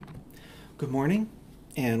Good morning,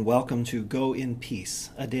 and welcome to Go in Peace,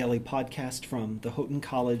 a daily podcast from the Houghton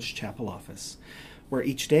College Chapel office, where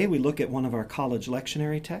each day we look at one of our college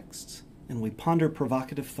lectionary texts and we ponder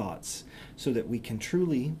provocative thoughts so that we can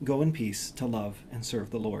truly go in peace to love and serve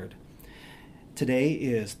the Lord. Today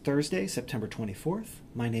is Thursday, September 24th.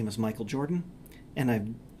 My name is Michael Jordan,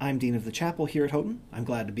 and I'm Dean of the Chapel here at Houghton. I'm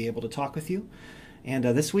glad to be able to talk with you. And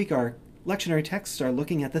this week our lectionary texts are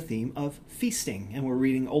looking at the theme of feasting, and we're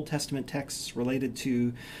reading Old Testament texts related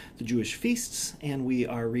to the Jewish feasts, and we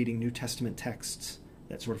are reading New Testament texts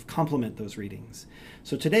that sort of complement those readings.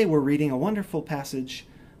 So today we're reading a wonderful passage,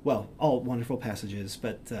 well, all wonderful passages,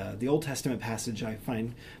 but the Old Testament passage I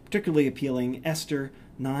find particularly appealing, Esther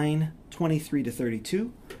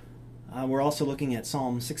 9:23-32. We're also looking at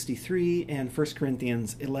Psalm 63 and 1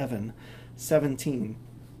 Corinthians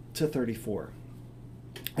 11:17-34.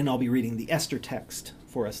 And I'll be reading the Esther text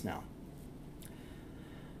for us now.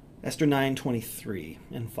 Esther 9:23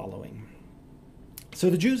 and following. So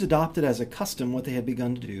the Jews adopted as a custom what they had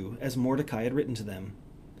begun to do, as Mordecai had written to them.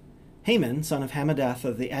 Haman, son of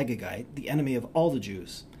Hammedatha the Agagite, the enemy of all the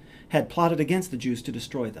Jews, had plotted against the Jews to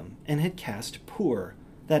destroy them, and had cast Pur,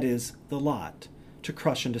 that is, the lot, to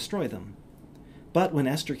crush and destroy them. But when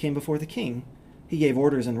Esther came before the king, he gave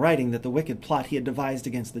orders in writing that the wicked plot he had devised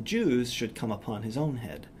against the Jews should come upon his own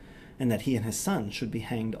head, and that he and his son should be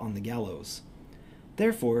hanged on the gallows.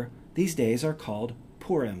 Therefore, these days are called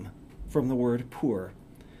Purim, from the word pur.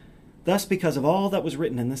 Thus, because of all that was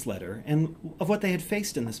written in this letter, and of what they had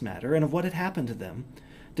faced in this matter, and of what had happened to them,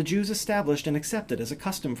 the Jews established and accepted as a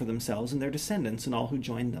custom for themselves and their descendants and all who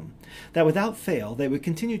joined them, that without fail they would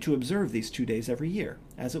continue to observe these 2 days every year,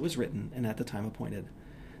 as it was written and at the time appointed.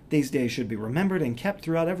 These days should be remembered and kept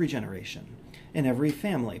throughout every generation, in every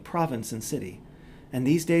family, province, and city. And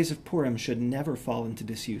these days of Purim should never fall into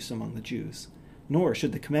disuse among the Jews, nor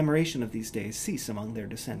should the commemoration of these days cease among their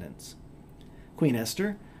descendants. Queen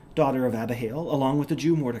Esther, daughter of Abihail, along with the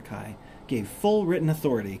Jew Mordecai, gave full written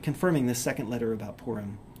authority confirming this second letter about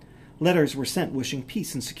Purim. Letters were sent wishing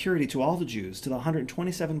peace and security to all the Jews, to the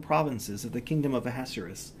 127 provinces of the kingdom of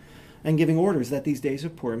Ahasuerus, and giving orders that these days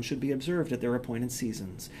of Purim should be observed at their appointed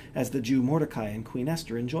seasons, as the Jew Mordecai and Queen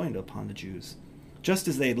Esther enjoined upon the Jews, just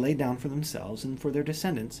as they had laid down for themselves and for their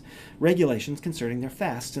descendants regulations concerning their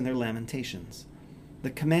fasts and their lamentations. The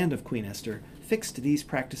command of Queen Esther fixed these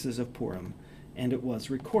practices of Purim, and it was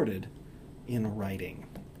recorded in writing.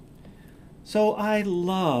 So I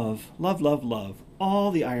love all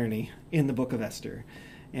the irony in the book of Esther,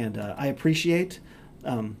 and I appreciate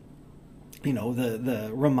the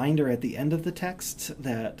reminder at the end of the text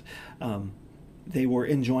that they were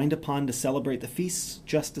enjoined upon to celebrate the feasts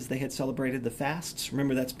just as they had celebrated the fasts.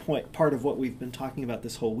 Remember, that's part of what we've been talking about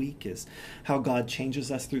this whole week, is how God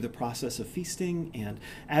changes us through the process of feasting. And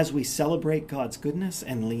as we celebrate God's goodness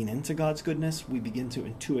and lean into God's goodness, we begin to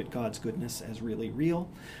intuit God's goodness as really real.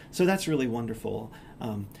 So that's really wonderful.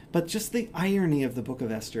 But just the irony of the book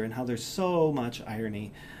of Esther, and how there's so much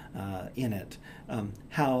irony in it.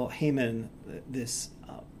 How Haman, this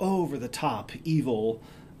over-the-top evil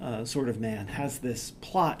sort of man, has this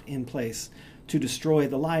plot in place to destroy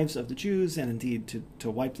the lives of the Jews and indeed to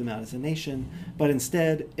wipe them out as a nation, but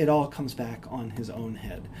instead it all comes back on his own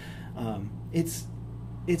head. It's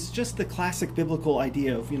just the classic biblical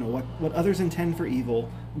idea of, what others intend for evil,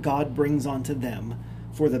 God brings onto them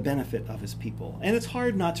for the benefit of his people. And it's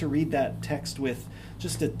hard not to read that text with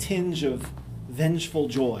just a tinge of vengeful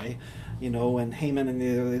joy, when Haman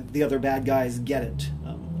and the other bad guys get it,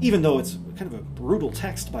 even though it's kind of a brutal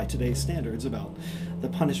text by today's standards about the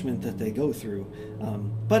punishment that they go through.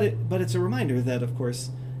 But it's a reminder that, of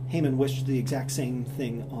course, Haman wished the exact same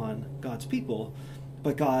thing on God's people,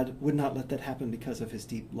 but God would not let that happen because of his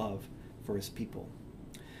deep love for his people.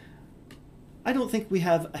 I don't think we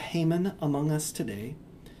have a Haman among us today.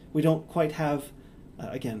 We don't quite have,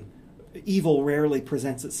 evil rarely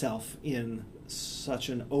presents itself in such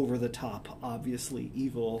an over-the-top, obviously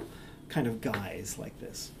evil kind of guise like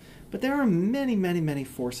this. But there are many, many, many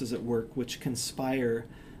forces at work which conspire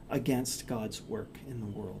against God's work in the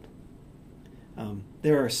world.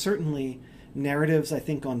 There are certainly narratives, I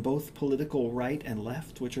think, on both political right and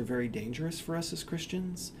left, which are very dangerous for us as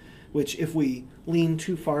Christians, which, if we lean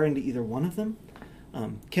too far into either one of them,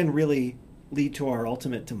 can really lead to our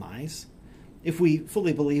ultimate demise. If we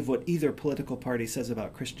fully believe what either political party says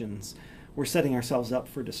about Christians, we're setting ourselves up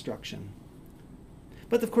for destruction.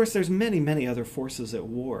 But of course, there's many, many other forces at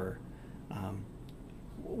war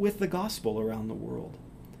with the gospel around the world.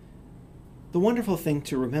 The wonderful thing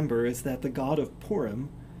to remember is that the God of Purim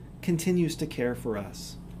continues to care for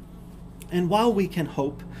us. And while we can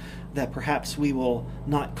hope that perhaps we will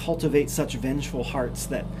not cultivate such vengeful hearts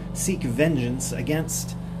that seek vengeance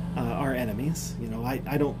against our enemies,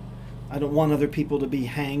 I don't want other people to be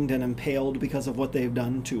hanged and impaled because of what they've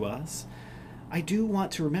done to us. I do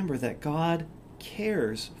want to remember that God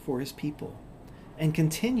cares for his people and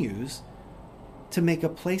continues to make a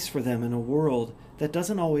place for them in a world that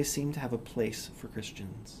doesn't always seem to have a place for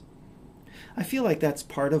Christians. I feel like that's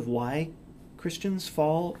part of why Christians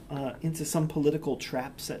fall into some political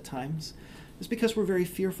traps at times, is because we're very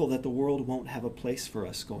fearful that the world won't have a place for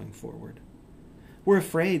us going forward. We're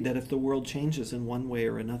afraid that if the world changes in one way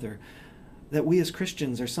or another, that we as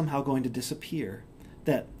Christians are somehow going to disappear,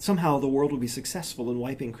 that somehow the world will be successful in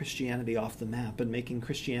wiping Christianity off the map and making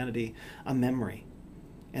Christianity a memory.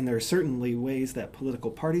 And there are certainly ways that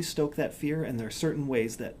political parties stoke that fear, and there are certainly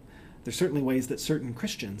ways that certain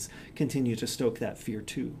Christians continue to stoke that fear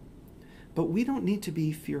too. But we don't need to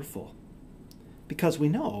be fearful, because we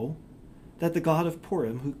know that the God of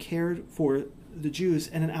Purim, who cared for the Jews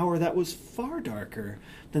in an hour that was far darker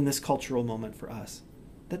than this cultural moment for us,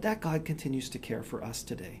 that God continues to care for us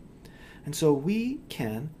today. And so we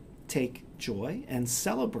can take joy and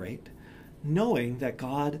celebrate knowing that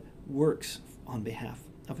God works on behalf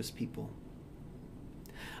of his people.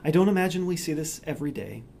 I don't imagine we see this every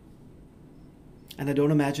day, and I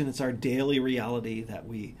don't imagine it's our daily reality that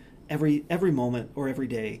we every moment or every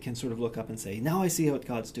day can sort of look up and say, now I see what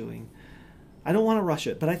God's doing. I don't want to rush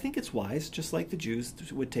it, but I think it's wise, just like the Jews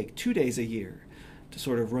would take 2 days a year to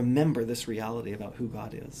sort of remember this reality about who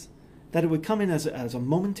God is. That it would come in as a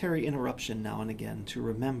momentary interruption now and again to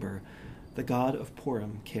remember the God of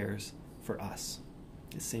Purim cares for us.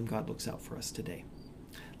 The same God looks out for us today.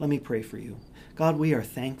 Let me pray for you. God, we are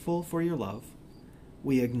thankful for your love.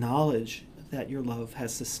 We acknowledge that your love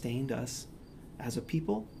has sustained us as a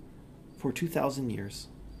people for 2,000 years.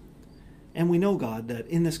 And we know, God, that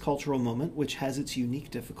in this cultural moment, which has its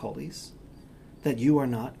unique difficulties, that you are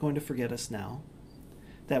not going to forget us now,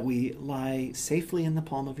 that we lie safely in the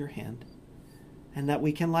palm of your hand, and that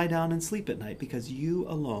we can lie down and sleep at night because you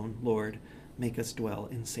alone, Lord, make us dwell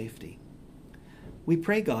in safety. We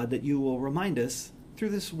pray, God, that you will remind us through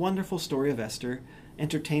this wonderful story of Esther,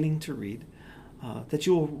 entertaining to read, that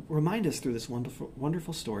you will remind us through this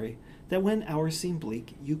wonderful story that when hours seem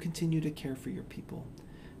bleak, you continue to care for your people.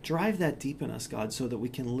 Drive that deep in us, God, so that we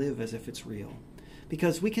can live as if it's real.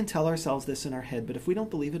 Because we can tell ourselves this in our head, but if we don't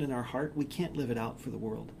believe it in our heart, we can't live it out for the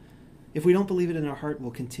world. If we don't believe it in our heart,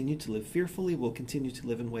 we'll continue to live fearfully, we'll continue to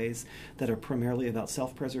live in ways that are primarily about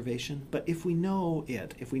self-preservation. But if we know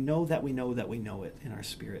it, if we know that we know that we know it in our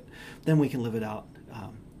spirit, then we can live it out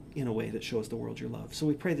in a way that shows the world your love. So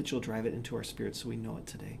we pray that you'll drive it into our spirit so we know it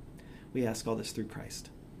today. We ask all this through Christ.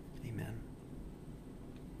 Amen.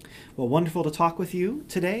 Well, wonderful to talk with you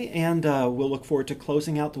today, and we'll look forward to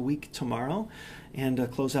closing out the week tomorrow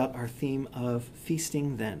and close out our theme of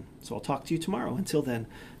feasting then. So I'll talk to you tomorrow. Until then,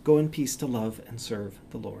 go in peace to love and serve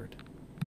the Lord.